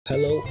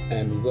Hello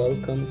and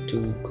welcome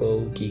to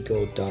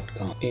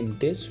GoGeeko.com. In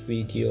this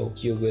video,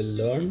 you will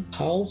learn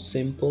how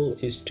simple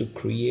it is to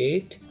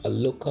create a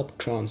lookup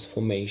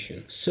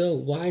transformation. So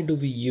why do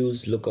we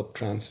use lookup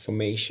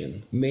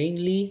transformation?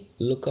 Mainly,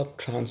 lookup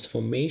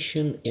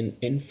transformation in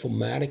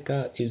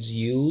Informatica is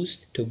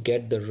used to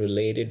get the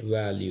related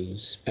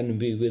values, and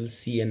we will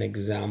see an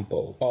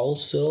example.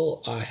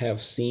 Also, I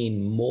have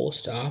seen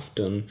most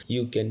often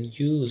you can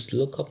use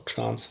lookup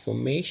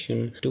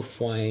transformation to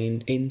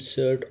find,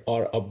 insert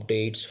or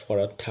updates for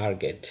a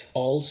target.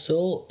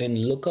 Also, in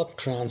lookup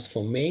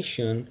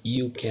transformation,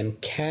 you can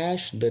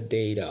cache the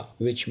data,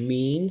 which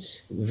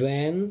means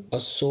when a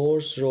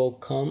source row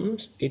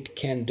comes, it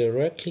can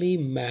directly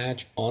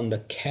match on the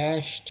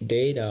cached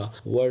data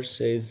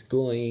versus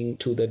going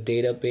to the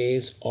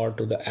database or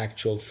to the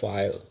actual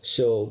file.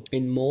 So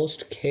in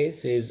most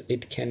cases,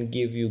 it can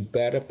give you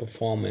better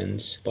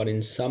performance, but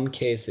in some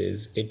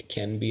cases, it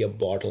can be a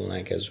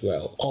bottleneck as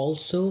well.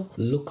 Also,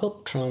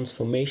 lookup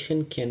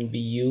transformation can be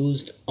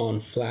used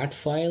on flat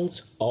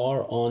files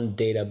or on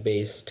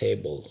database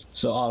tables.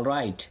 So all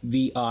right,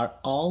 we are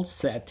all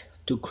set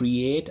to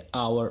create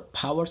our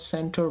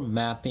Powercenter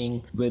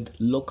mapping with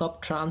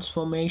lookup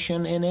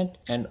transformation in it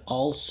and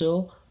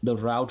also the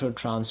router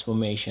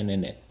transformation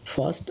in it.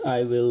 First,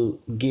 I will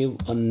give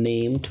a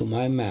name to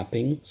my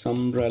mapping,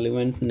 some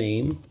relevant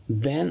name.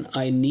 Then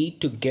I need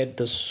to get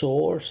the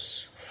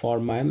source for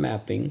my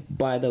mapping.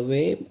 By the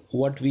way,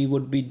 what we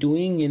would be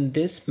doing in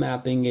this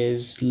mapping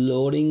is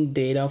loading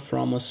data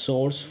from a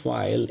source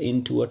file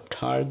into a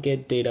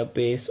target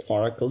database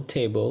Oracle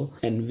table,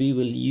 and we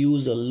will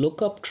use a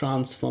lookup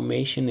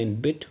transformation in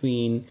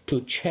between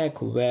to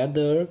check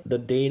whether the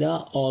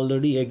data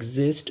already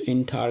exists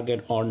in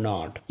target or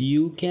not.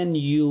 You can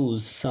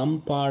use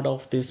some part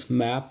of this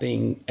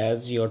mapping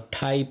as your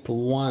type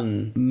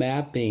 1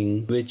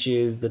 mapping, which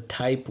is the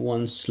type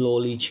 1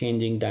 slowly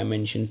changing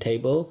dimension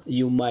table.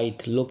 You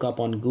might look up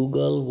on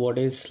Google what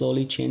is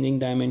slowly changing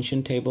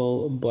dimension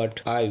table,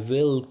 but I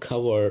will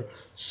cover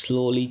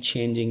slowly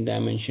changing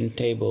dimension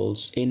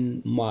tables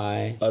in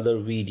my other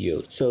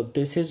videos. So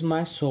this is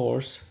my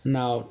source.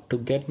 Now to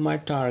get my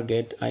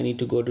target, I need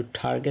to go to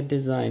target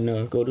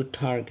designer, go to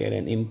target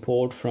and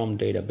import from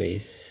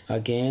database.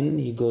 Again,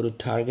 you go to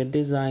target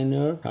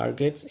designer,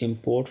 targets,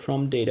 import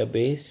from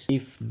database.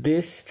 If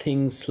this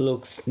things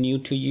looks new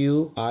to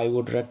you, I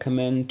would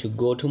recommend to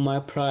go to my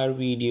prior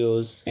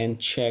videos and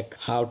check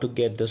how to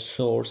get the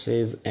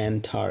sources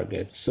and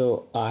targets.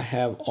 So I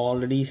have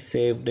already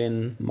saved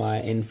in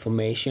my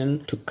information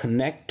to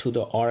connect to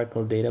the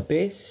Oracle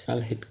database. I'll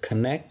hit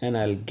connect and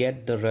I'll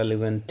get the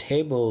relevant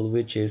table,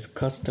 which is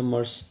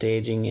customer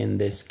staging in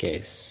this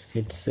case.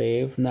 Hit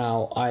save.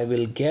 Now I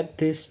will get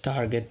this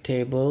target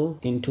table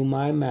into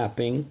my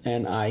mapping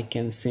and I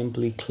can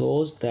simply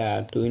close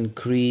that to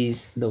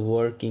increase the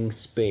working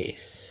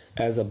space.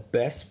 As a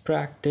best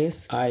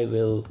practice, I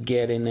will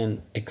get in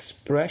an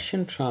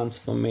expression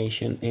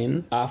transformation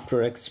in.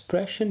 After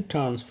expression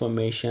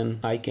transformation,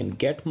 I can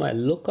get my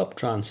lookup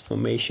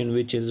transformation,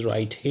 which is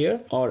right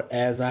here, or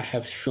as I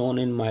have shown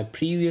in my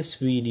previous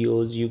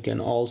videos, you can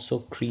also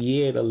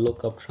create a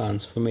lookup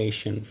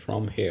transformation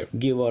from here.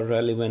 Give a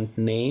relevant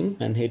name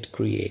and hit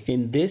create.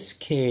 In this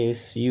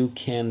case, you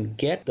can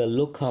get the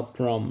lookup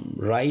from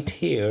right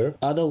here.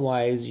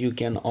 Otherwise, you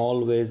can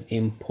always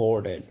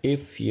import it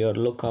if your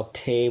lookup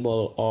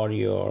table or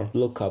your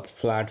lookup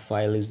flat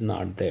file is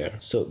not there.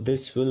 So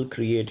this will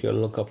create your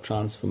lookup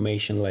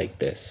transformation like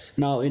this.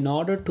 Now, in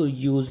order to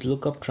use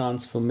lookup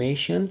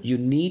transformation, you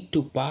need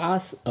to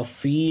pass a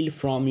field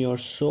from your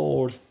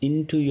source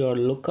into your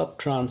lookup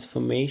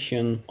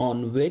transformation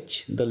on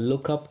which the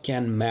lookup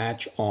can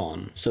match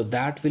on. So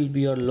that will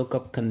be your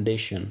lookup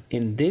condition.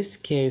 In this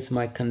case,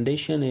 my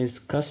condition is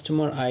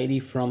customer ID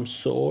from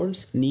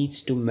source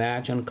needs to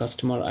match on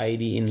customer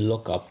ID in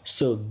lookup.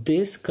 So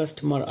this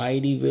customer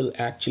ID will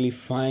actually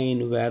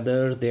find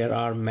whether there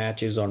are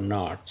matches or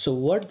not. So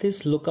what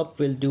this lookup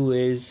will do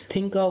is,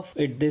 think of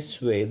it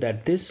this way,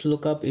 that this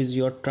lookup is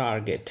your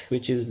target,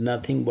 which is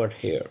nothing but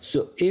here.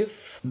 So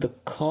if the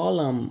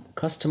column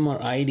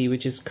customer ID,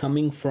 which is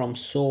coming from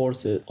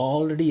source,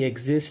 already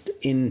exists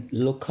in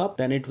lookup,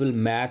 then it will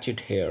match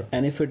it here.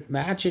 And if it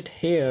match it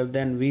here,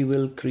 then we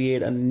will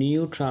create a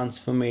new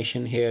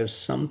transformation here,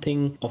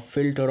 something, a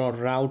filter or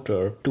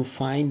router, to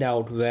find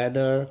out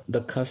whether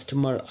the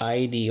customer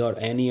ID or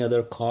any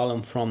other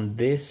column from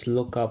this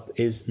lookup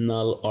is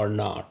null or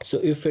not. So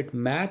if it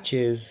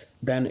matches,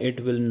 then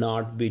it will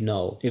not be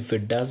null. If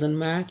it doesn't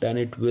match, then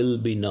it will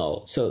be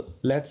null. So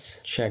let's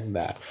check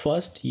that.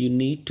 First, you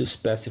need to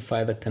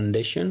specify the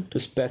condition. To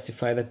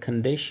specify the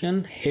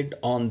condition, hit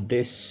on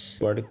this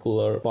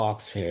particular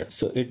box here.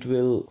 So it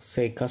will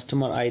say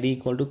customer ID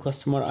equal to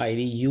customer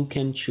ID. You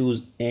can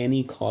choose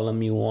any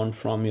column you want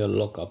from your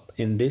lookup.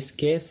 In this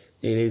case,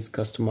 it is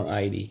customer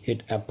ID.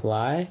 Hit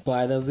apply.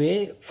 By the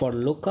way, for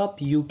lookup,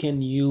 you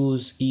can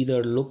use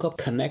either lookup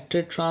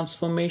connected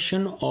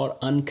transformation or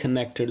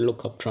unconnected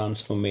lookup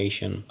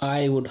transformation.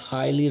 I would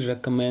highly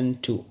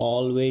recommend to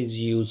always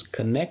use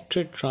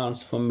connected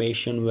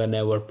transformation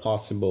whenever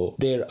possible.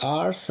 There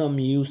are some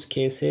use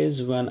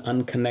cases when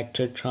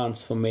unconnected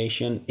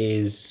transformation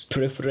is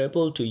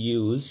preferable to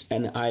use,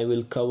 and I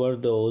will cover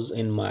those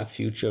in my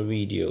future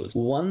videos.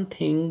 One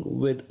thing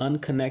with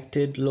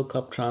unconnected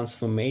lookup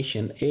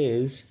transformation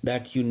is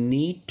that you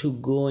need to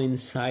go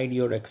inside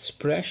your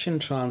expression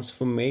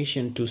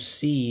transformation to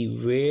see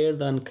where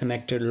the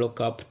unconnected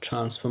lookup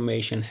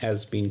transformation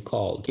has been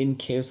called. In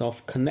case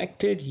of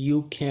connected,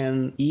 you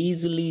can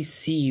easily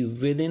see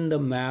within the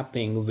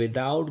mapping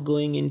without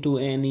going into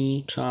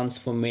any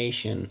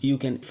transformation. You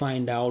can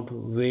find out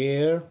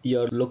where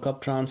your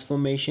lookup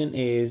transformation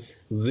is,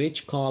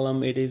 which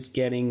column it is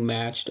getting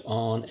matched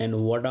on,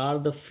 and what are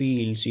the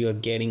fields you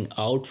are getting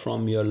out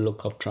from your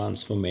lookup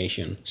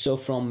transformation. So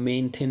from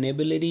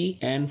maintainability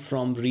and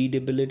from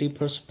readability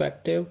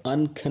perspective,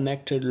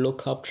 unconnected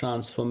lookup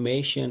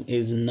transformation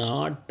is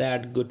not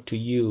that good to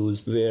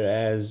use,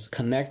 whereas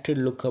connected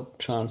lookup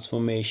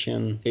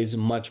transformation is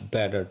much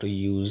better to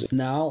use.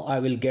 Now I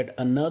will get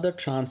another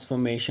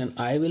transformation.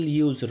 I will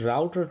use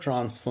router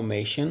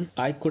transformation.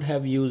 I could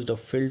have used a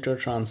filter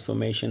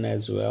transformation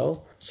as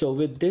well. So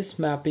with this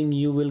mapping,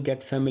 you will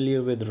get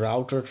familiar with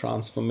router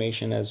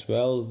transformation as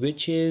well,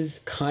 which is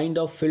kind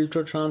of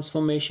filter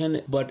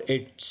transformation, but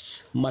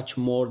it's much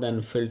more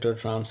than filter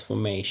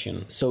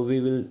transformation. So we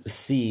will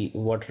see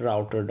what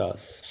router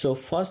does. So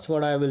first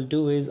what I will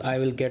do is I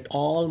will get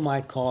all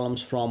my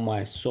columns from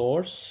my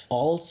source.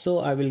 Also,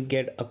 I will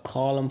get a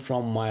column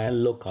from my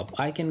lookup.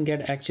 I can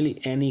get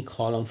actually any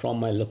column from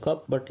my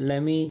lookup, but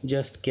let me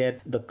just get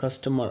the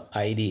customer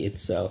ID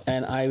itself,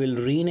 and I will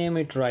rename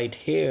it right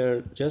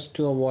here just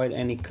to avoid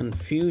any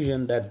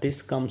confusion that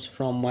this comes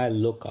from my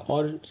lookup.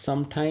 Or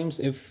sometimes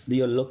if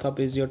your lookup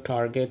is your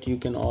target, you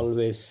can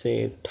always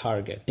say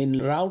target.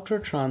 In router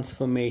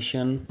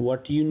transformation,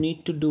 what you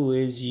need to do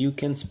is you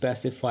can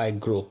specify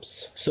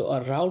groups. So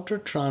a router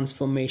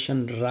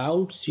transformation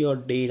routes your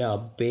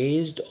data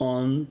based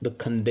on the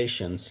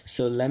conditions.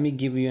 So let me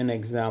give you an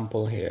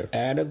example here.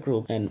 Add a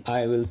group and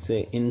I will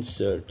say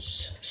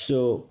inserts.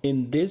 So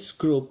in this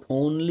group,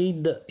 only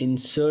the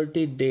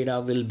inserted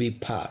data will be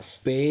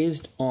passed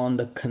based on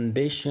the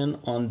condition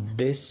on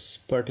this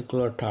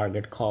particular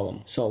target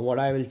column. So what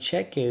I will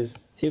check is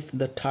if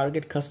the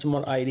target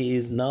customer ID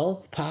is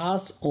null,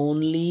 pass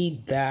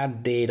only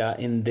that data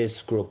in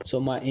this group. So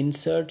my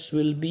inserts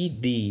will be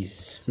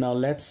these. Now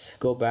let's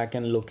go back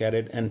and look at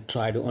it and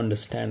try to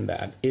understand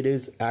that. It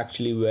is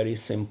actually very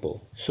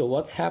simple. So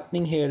what's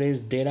happening here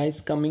is data is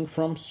coming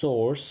from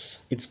source.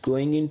 It's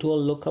going into a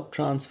lookup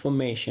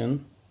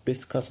transformation,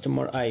 this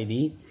customer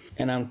ID,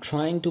 and I'm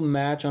trying to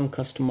match on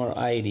customer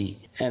ID.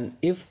 And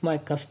if my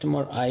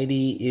customer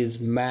ID is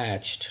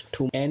matched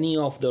to any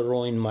of the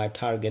row in my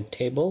target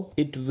table,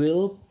 it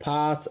will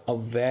pass a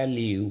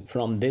value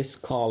from this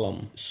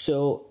column.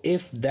 So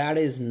if that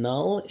is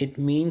null, it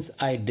means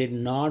I did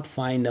not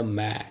find a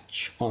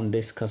match on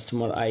this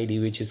customer ID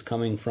which is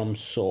coming from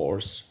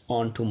source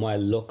onto my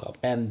lookup.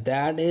 And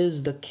that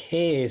is the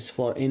case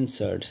for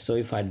inserts. So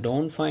if I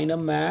don't find a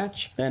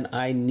match, then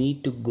I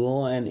need to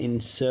go and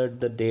insert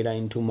the data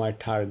into my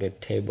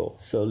target table.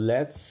 So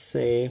let's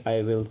say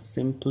I will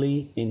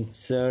simply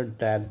insert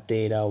that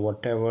data,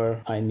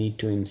 whatever I need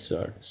to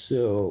insert.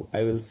 So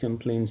I will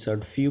simply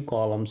insert few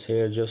columns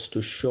here just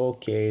to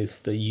showcase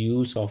the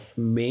use of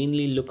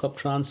mainly lookup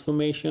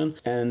transformation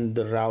and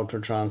the router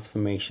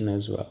transformation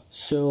as well.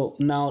 So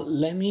now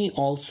let me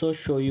also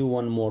show you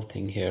one more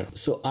thing here.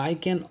 So I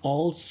can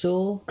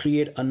also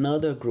create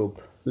another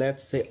group.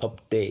 Let's say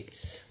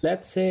updates.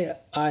 Let's say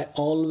I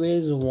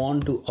always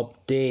want to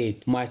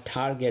update my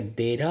target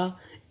data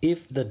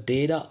if the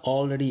data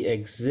already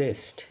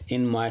exists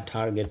in my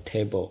target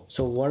table.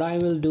 So what I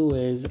will do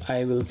is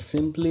I will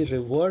simply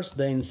reverse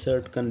the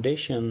insert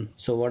condition.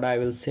 So what I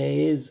will say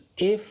is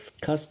if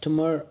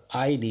customer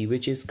ID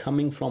which is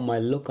coming from my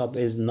lookup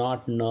is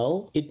not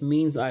null, it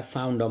means I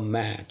found a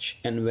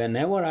match. And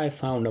whenever I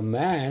found a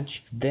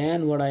match,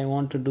 then what I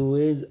want to do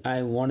is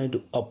I wanted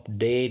to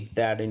update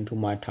that into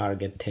my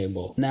target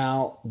table.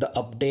 Now the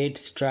update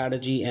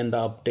strategy and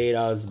the update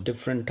are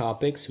different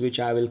topics which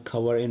I will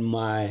cover in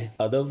my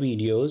other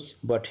videos,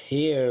 but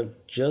here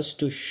just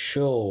to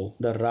show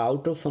the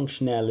router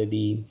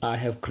functionality, I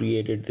have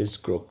created this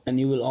group. And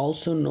you will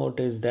also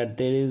notice that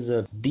there is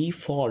a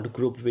default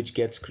group which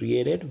gets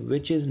created,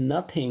 which is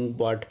nothing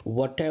but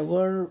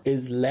whatever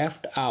is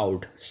left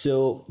out.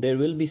 So there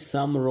will be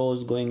some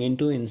rows going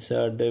into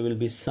insert, there will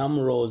be some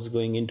rows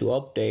going into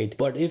update,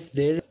 but if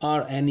there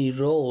are any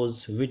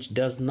rows which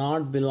does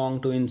not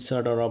belong to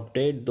insert or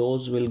update,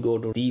 those will go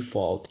to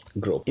default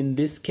group. In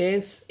this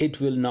case,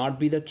 it will not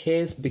be the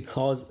case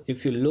because because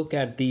if you look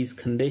at these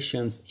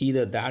conditions,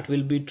 either that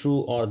will be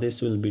true or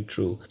this will be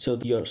true. So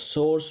your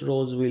source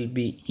rows will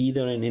be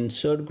either in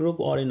insert group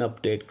or in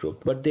update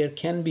group. But there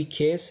can be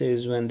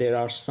cases when there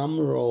are some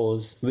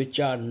rows which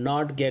are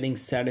not getting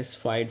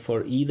satisfied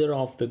for either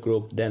of the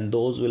group, then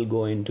those will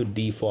go into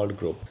default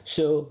group.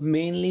 So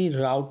mainly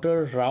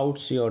router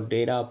routes your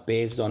data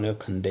based on your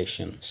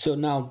condition. So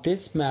now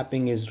this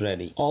mapping is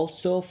ready.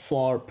 Also,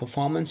 for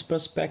performance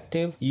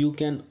perspective, you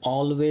can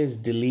always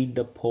delete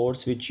the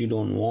ports which you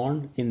don't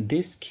want. In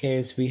this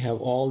case, we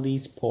have all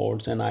these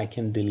ports and I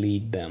can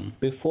delete them.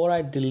 Before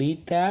I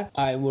delete that,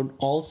 I would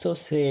also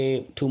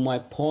say to my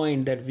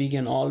point that we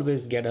can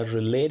always get a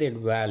related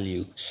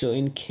value. So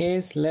in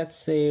case, let's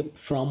say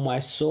from my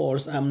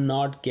source, I'm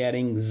not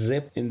getting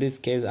zip. In this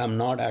case, I'm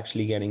not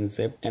actually getting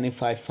zip. And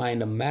if I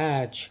find a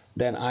match,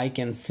 then I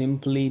can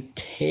simply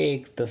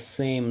take the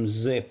same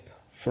zip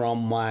from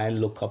my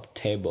lookup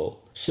table.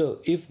 So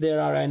if there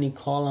are any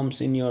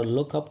columns in your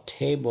lookup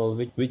table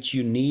which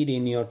you need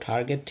in your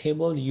target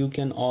table, you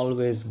can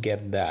always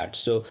get that.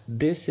 So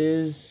this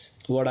is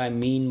what I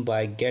mean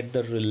by get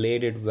the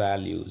related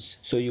values.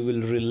 So you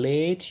will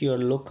relate your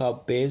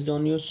lookup based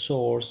on your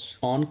source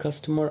on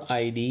customer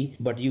ID,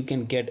 but you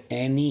can get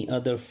any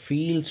other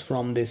fields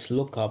from this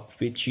lookup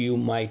which you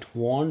might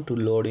want to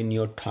load in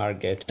your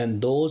target,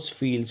 and those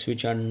fields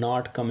which are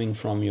not coming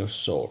from your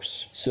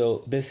source.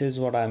 So this is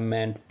what I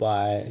meant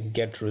by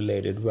get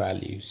related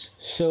values.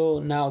 So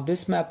now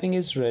this mapping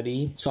is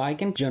ready. So I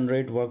can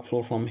generate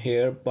workflow from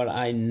here, but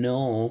I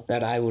know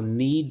that I would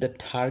need the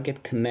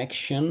target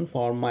connection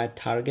for my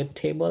target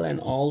table and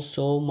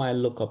also my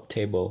lookup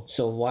table.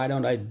 So why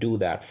don't I do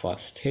that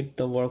first? Hit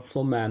the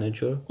workflow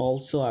manager.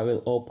 Also, I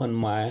will open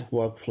my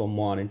workflow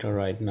monitor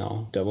right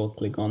now. Double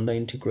click on the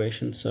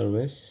integration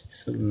service.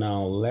 So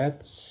now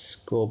let's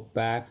go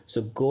back.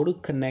 So go to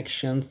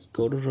connections,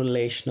 go to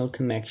relational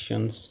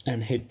connections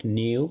and hit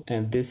new.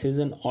 And this is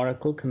an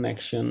Oracle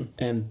connection.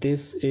 And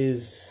this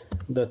is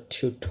the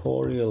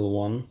tutorial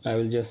one. I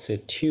will just say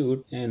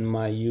tut and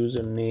my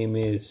username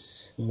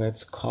is,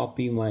 let's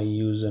copy my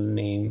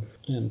username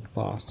and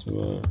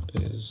password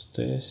is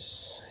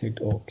this. Hit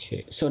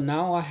OK. So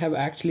now I have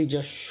actually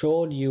just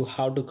showed you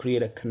how to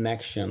create a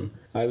connection.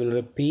 I will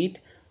repeat.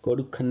 Go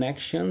to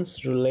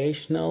connections,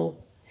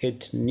 relational,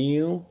 hit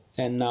new,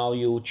 and now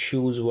you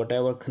choose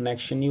whatever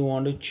connection you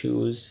want to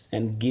choose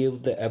and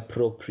give the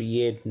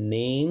appropriate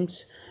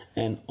names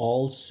and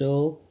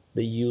also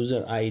the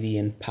user ID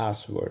and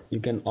password. You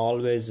can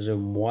always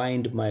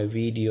rewind my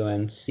video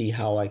and see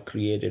how I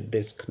created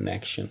this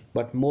connection.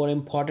 But more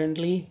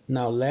importantly,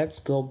 now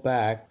let's go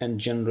back and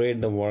generate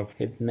the work.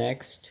 Hit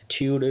next.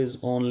 Tut is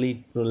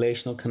only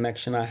relational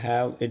connection I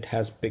have. It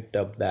has picked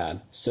up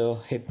that. So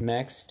hit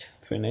next.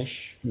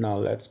 Finish. Now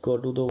let's go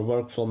to the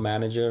workflow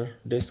manager,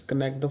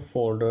 disconnect the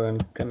folder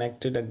and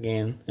connect it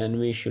again, and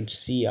we should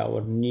see our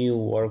new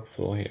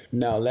workflow here.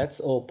 Now let's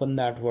open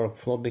that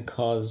workflow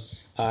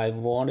because I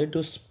wanted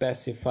to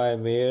specify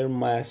where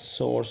my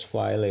source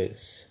file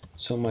is.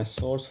 So my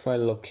source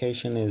file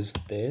location is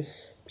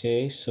this.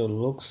 Okay, so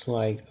looks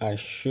like I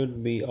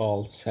should be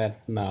all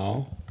set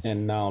now.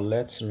 And now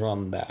let's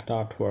run that.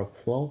 Start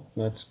workflow.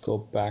 Let's go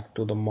back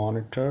to the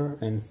monitor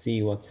and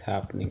see what's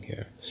happening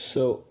here.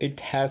 So it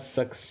has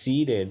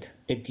succeeded.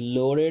 It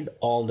loaded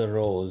all the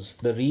rows.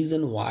 The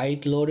reason why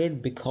it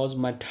loaded, because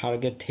my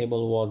target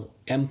table was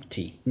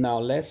empty. Now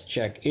let's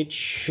check. It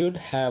should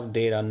have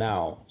data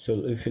now.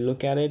 So if you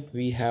look at it,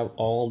 we have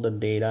all the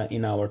data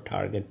in our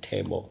target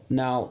table.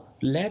 Now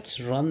let's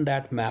run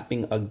that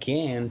mapping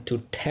again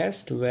to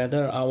test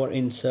whether our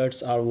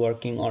inserts are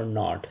working or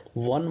not.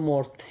 One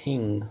more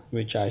thing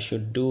which I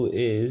should do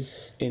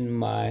is in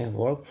my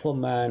workflow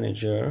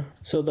manager.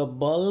 So the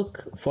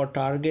bulk for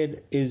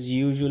target is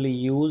usually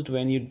used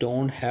when you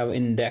don't have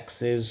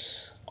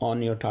indexes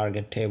on your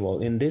target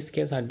table. In this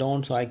case I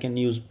don't, so I can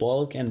use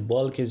bulk, and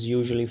bulk is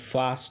usually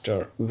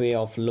faster way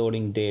of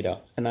loading data.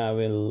 And I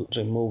will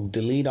remove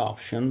delete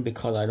option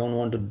because I don't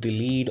want to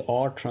delete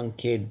or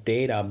truncate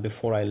data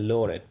before I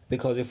load it,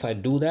 because if I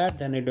do that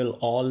then it will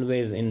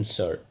always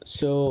insert.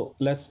 So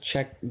let's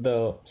check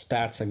the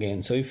stats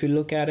again. So if you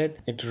look at it,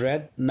 it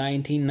read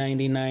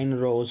 1999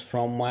 rows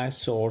from my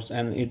source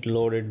and it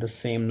loaded the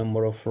same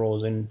number of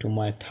rows into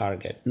my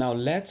target. Now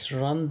let's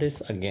run this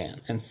again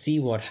and see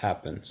what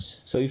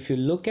happens. So if you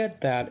look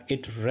at that,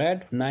 it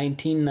read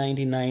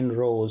 1999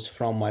 rows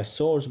from my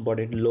source, but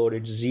it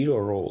loaded 0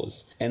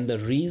 rows. And the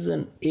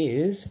reason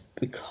is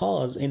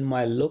because in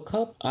my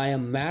lookup, I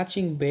am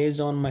matching based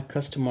on my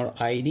customer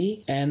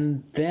ID,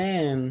 and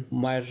then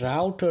my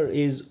router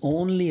is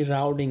only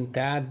routing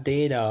that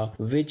data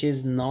which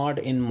is not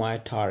in my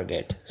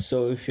target.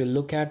 So if you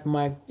look at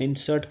my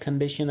insert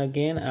condition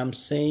again, I'm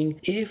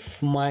saying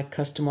if my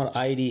customer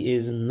ID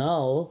is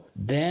null,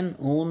 then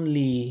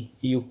only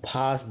you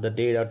pass the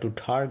data to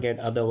target,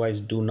 otherwise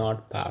do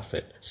not pass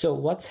it. So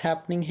what's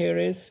happening here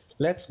is,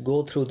 let's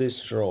go through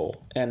this row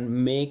and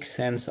make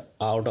sense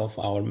out of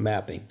our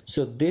mapping.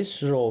 So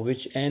this row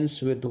which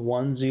ends with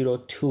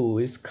 102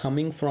 is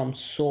coming from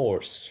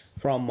source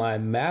from my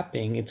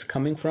mapping, it's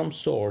coming from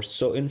source.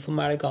 So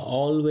Informatica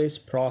always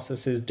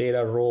processes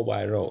data row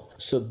by row.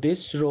 So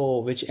this row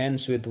which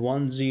ends with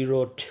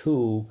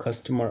 102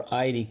 customer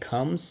ID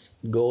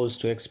goes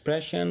to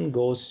expression,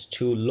 goes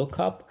to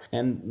lookup,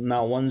 and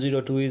now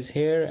 102 is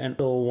here, and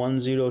so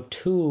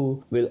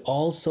 102 will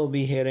also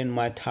be here in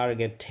my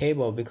target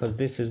table, because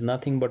this is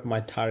nothing but my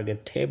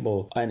target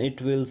table, and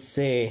it will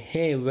say,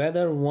 hey,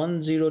 whether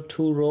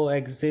 102 row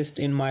exists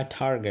in my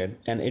target,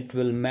 and it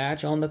will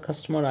match on the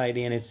customer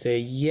ID and it say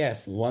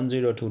yes,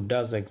 102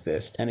 does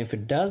exist. And if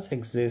it does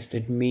exist,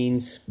 it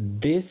means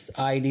this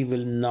ID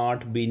will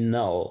not be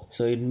null,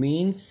 so it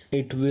means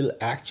it will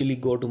actually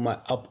go to my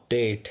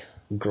update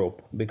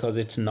group because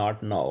it's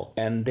not null,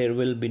 and there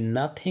will be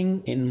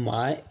nothing in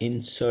my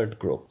insert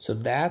group. So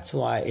that's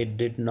why it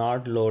did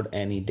not load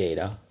any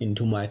data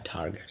into my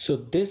target. So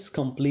this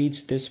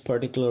completes this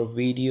particular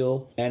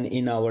video, and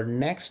in our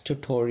next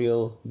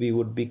tutorial we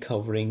would be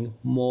covering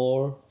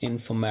more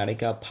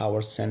Informatica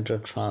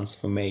Powercenter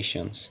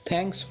transformations.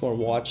 Thanks for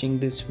watching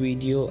this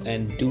video,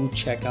 and do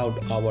check out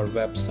our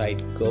website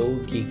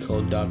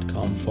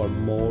gogeeko.com for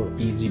more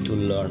easy to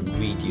learn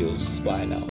videos. Bye now.